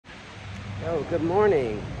Oh, good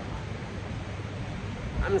morning.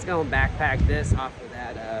 I'm just gonna backpack this off of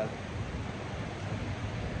that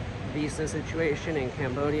visa situation in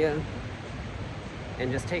Cambodia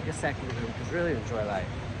and just take a second to just really enjoy life.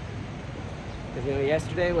 Because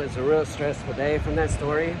yesterday was a real stressful day from that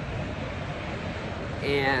story,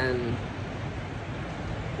 and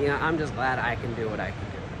I'm just glad I can do what I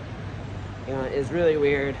can do. It's really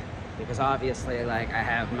weird because obviously, like, I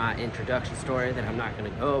have my introduction story that I'm not gonna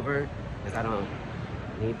go over because I don't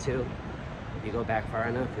need to. If you go back far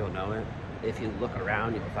enough, you'll know it. If you look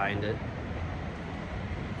around, you'll find it.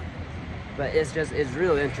 But it's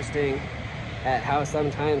real interesting at how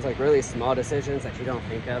sometimes, like, really small decisions that you don't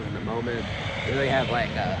think of in the moment really have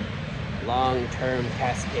like a long-term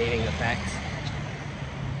cascading effect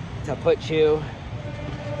to put you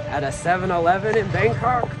at a 7-Eleven in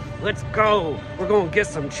Bangkok. Let's go. We're gonna get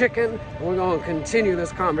some chicken and we're gonna continue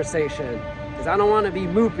this conversation because I don't want to be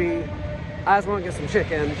moopy. I just want to get some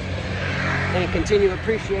chicken and continue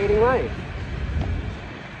appreciating life,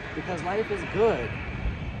 because life is good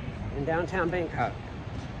in downtown Bangkok,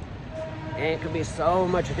 and it could be so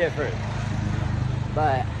much different.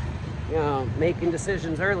 But making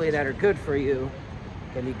decisions early that are good for you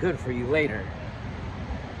can be good for you later.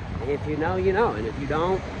 And if you know, you know, and if you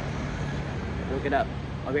don't, look it up.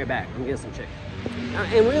 I'll be right back. I'm gonna get some chicken.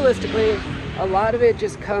 And realistically, a lot of it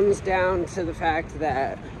just comes down to the fact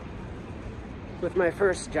that with my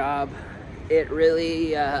first job, it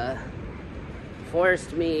really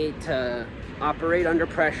forced me to operate under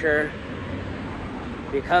pressure,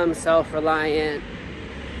 become self-reliant,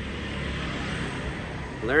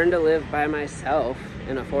 learn to live by myself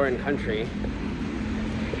in a foreign country.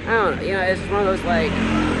 I don't know, it's one of those, like,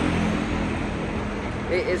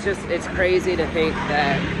 it's crazy to think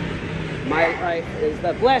that my life is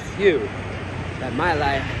that my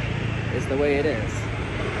life is the way it is.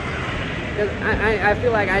 Because I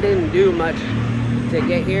feel like I didn't do much to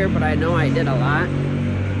get here, but I know I did a lot.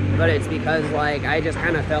 But it's because, like, I just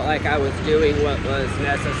kind of felt like I was doing what was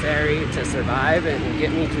necessary to survive and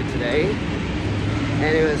get me to today.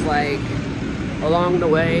 And it was like, along the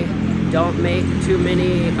way, don't make too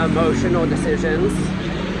many emotional decisions.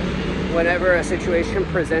 Whenever a situation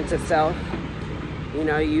presents itself, you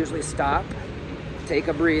usually stop, take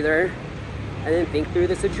a breather, and then think through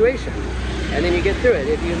the situation. And then you get through it.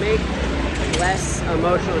 If you make less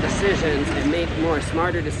emotional decisions and make more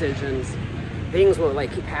smarter decisions, things will,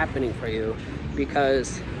 like, keep happening for you.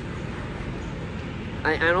 Because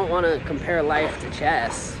I don't want to compare life to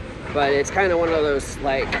chess, but it's kind of one of those,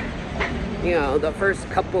 like, the first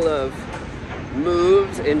couple of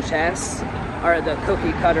moves in chess are the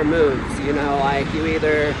cookie cutter moves. Like, you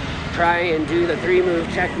either try and do the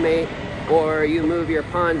 3-move checkmate, or you move your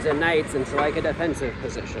pawns and knights into, like, a defensive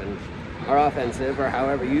position, or offensive, or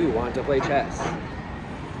however you want to play chess.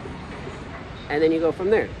 And then you go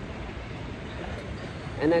from there.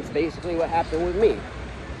 And that's basically what happened with me.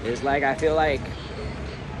 It's like, I feel like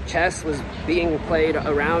chess was being played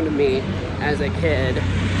around me as a kid.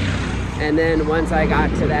 And then once I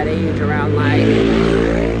got to that age, around like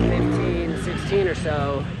 15, 16 or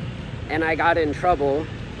so, and I got in trouble,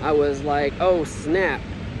 I was like, oh snap,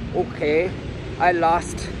 okay, I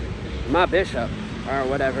lost my bishop, or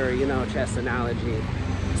whatever, chess analogy.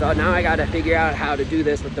 So now I gotta figure out how to do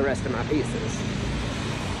this with the rest of my pieces.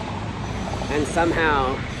 And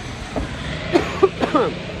somehow,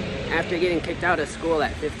 after getting kicked out of school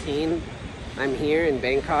at 15, I'm here in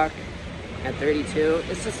Bangkok at 32.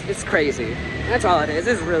 It's crazy. That's all it is.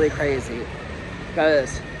 It's really crazy.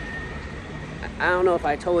 Because, I don't know if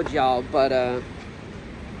I told y'all, but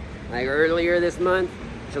like earlier this month,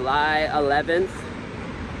 July 11th,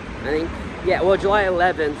 I think, July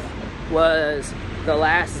 11th was the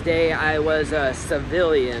last day I was a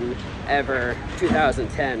civilian ever,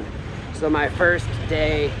 2010. So my first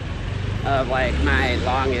day of, like, my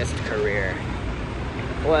longest career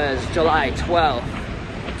was July 12th,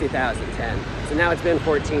 2010. So now it's been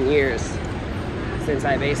 14 years since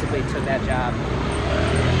I basically took that job.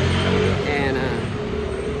 And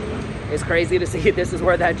it's crazy to see this is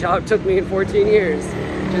where that job took me in 14 years.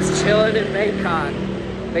 Just chilling in Bangkok,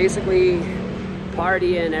 basically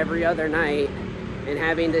partying every other night and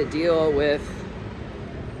having to deal with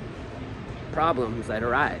problems that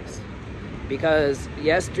arise. Because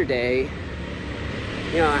yesterday,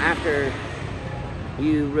 after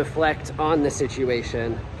you reflect on the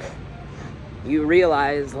situation, you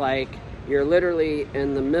realize, like, you're literally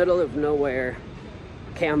in the middle of nowhere,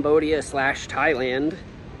 Cambodia/Thailand,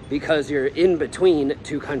 because you're in between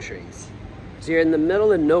two countries. So you're in the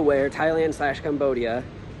middle of nowhere, Thailand/Cambodia,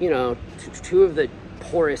 two of the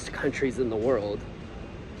poorest countries in the world.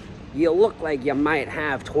 you look like you might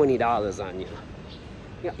have $20 on you.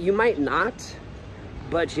 You might not,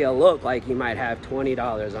 but you look like you might have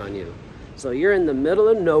 $20 on you. So you're in the middle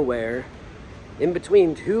of nowhere, in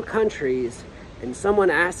between two countries, and someone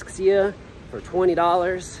asks you for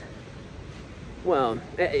 $20. Well,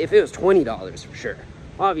 if it was $20 for sure.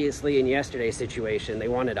 Obviously, in yesterday's situation, they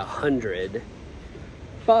wanted 100.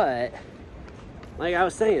 But, like I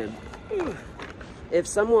was saying, if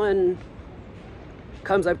someone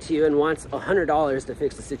comes up to you and wants $100 to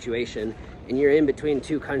fix the situation, and you're in between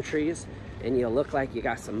two countries, and you look like you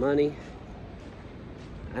got some money,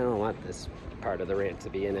 I don't want this part of the rant to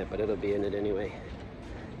be in it, but it'll be in it anyway.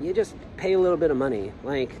 You just pay a little bit of money.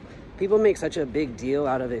 Like, people make such a big deal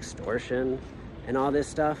out of extortion and all this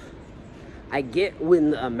stuff. I get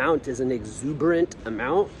when the amount is an exuberant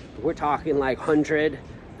amount. We're talking like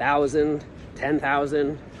 100,000, 10,000,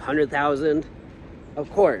 100,000.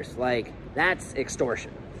 Of course, like, that's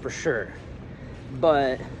extortion for sure.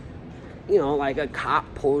 But, you know, like a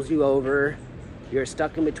cop pulls you over, you're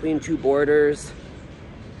stuck in between two borders,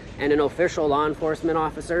 and an official law enforcement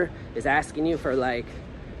officer is asking you for like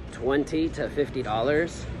 $20 to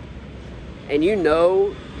 $50, and you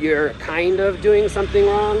know you're kind of doing something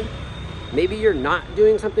wrong. Maybe you're not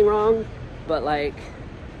doing something wrong, but like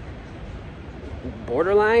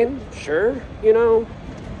borderline, sure, you know,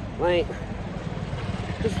 like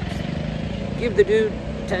just give the dude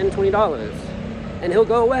 $10, $20 and he'll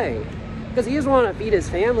go away, because he doesn't want to feed his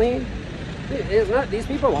family. It's not, these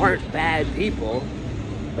people aren't bad people.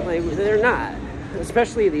 Like, they're not,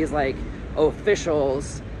 especially these like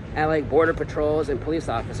officials at like border patrols and police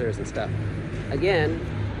officers and stuff. Again,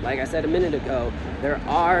 like I said a minute ago, there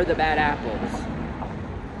are the bad apples,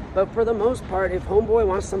 but for the most part, if homeboy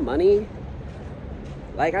wants some money,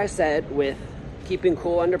 like I said, with keeping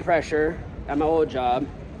cool under pressure at my old job,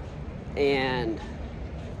 and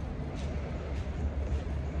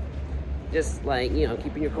just like, you know,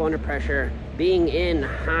 keeping your cool under pressure, being in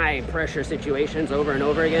high pressure situations over and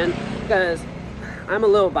over again, because I'm a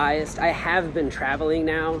little biased. I have been traveling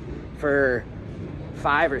now for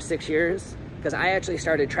 5 or 6 years, because I actually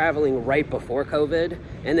started traveling right before COVID,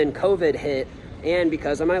 and then COVID hit, and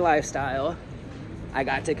because of my lifestyle, I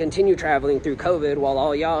got to continue traveling through COVID while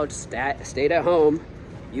all y'all stayed at home.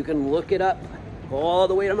 You can look it up all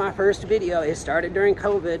the way to my first video. It started during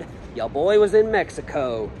COVID. Your boy was in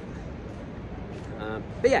Mexico.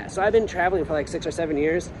 But yeah, so I've been traveling for like 6 or 7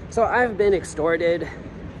 years. So I've been extorted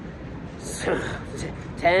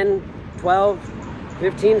 10, 12,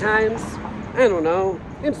 15 times. I don't know.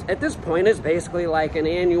 At this point, it's basically like an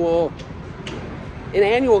annual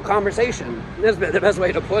conversation. That's the best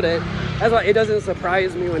way to put it. That's why it doesn't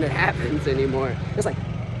surprise me when it happens anymore. It's like,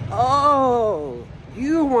 oh,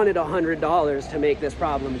 you wanted $100 to make this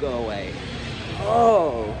problem go away.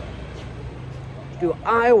 Oh, do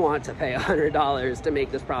I want to pay $100 to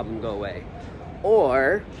make this problem go away?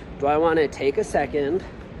 Or do I want to take a second,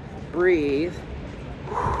 breathe,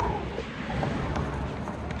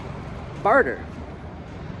 barter?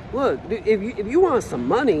 Look, if you want some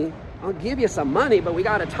money, I'll give you some money, but we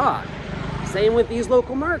gotta talk. Same with these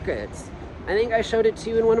local markets. I think I showed it to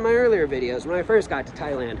you in one of my earlier videos when I first got to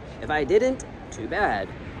Thailand. If I didn't, too bad.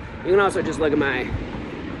 You can also just look at my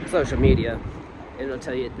social media and it'll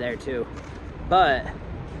tell you it there too. But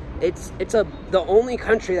the only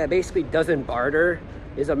country that basically doesn't barter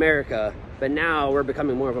is America, but now we're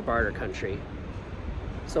becoming more of a barter country.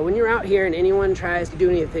 So when you're out here and anyone tries to do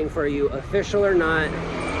anything for you, official or not,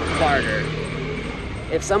 barter.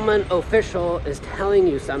 If someone official is telling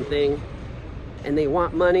you something and they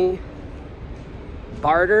want money,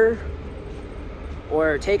 barter,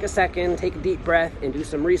 or take a second, take a deep breath and do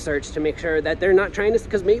some research to make sure that they're not trying to,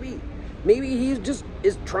 because maybe he just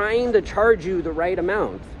is trying to charge you the right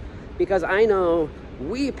amount. Because I know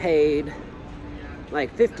we paid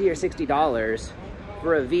like $50 or $60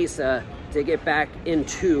 for a visa to get back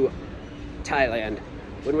into Thailand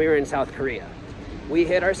when we were in South Korea. We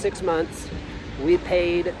hit our 6 months, we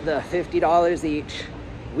paid the $50 each,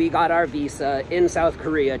 we got our visa in South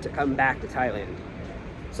Korea to come back to Thailand.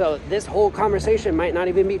 So this whole conversation might not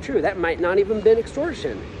even be true. That might not even been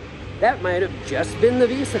extortion. That might have just been the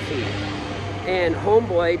visa fee. And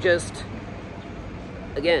homeboy just,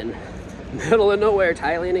 again, middle of nowhere,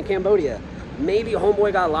 Thailand and Cambodia. Maybe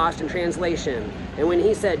homeboy got lost in translation. And when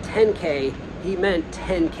he said 10K, he meant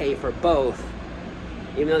 10K for both.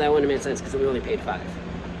 Even though that wouldn't have made sense because we only paid 5.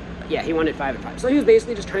 But yeah, he wanted 5 and 5. So he was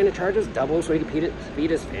basically just trying to charge us double so he could feed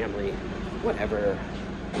his family. Whatever.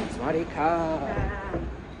 Swadika.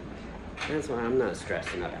 That's why I'm not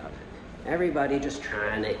stressing about it. Everybody just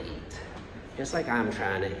trying to eat. Just like I'm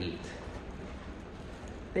trying to eat.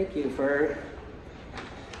 thank you for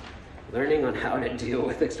learning on how to deal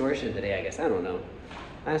with extortion today, I guess. I don't know.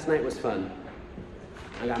 Last night was fun.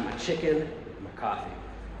 I got my chicken and my coffee.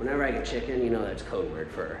 Whenever I get chicken, you know that's code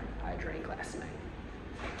word for I drank last night.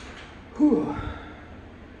 Whew.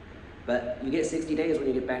 But you get 60 days when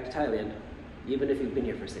you get back to Thailand, even if you've been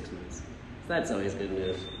here for 6 months. So that's always good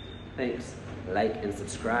news. Thanks. Like and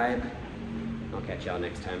subscribe. I'll catch y'all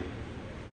next time.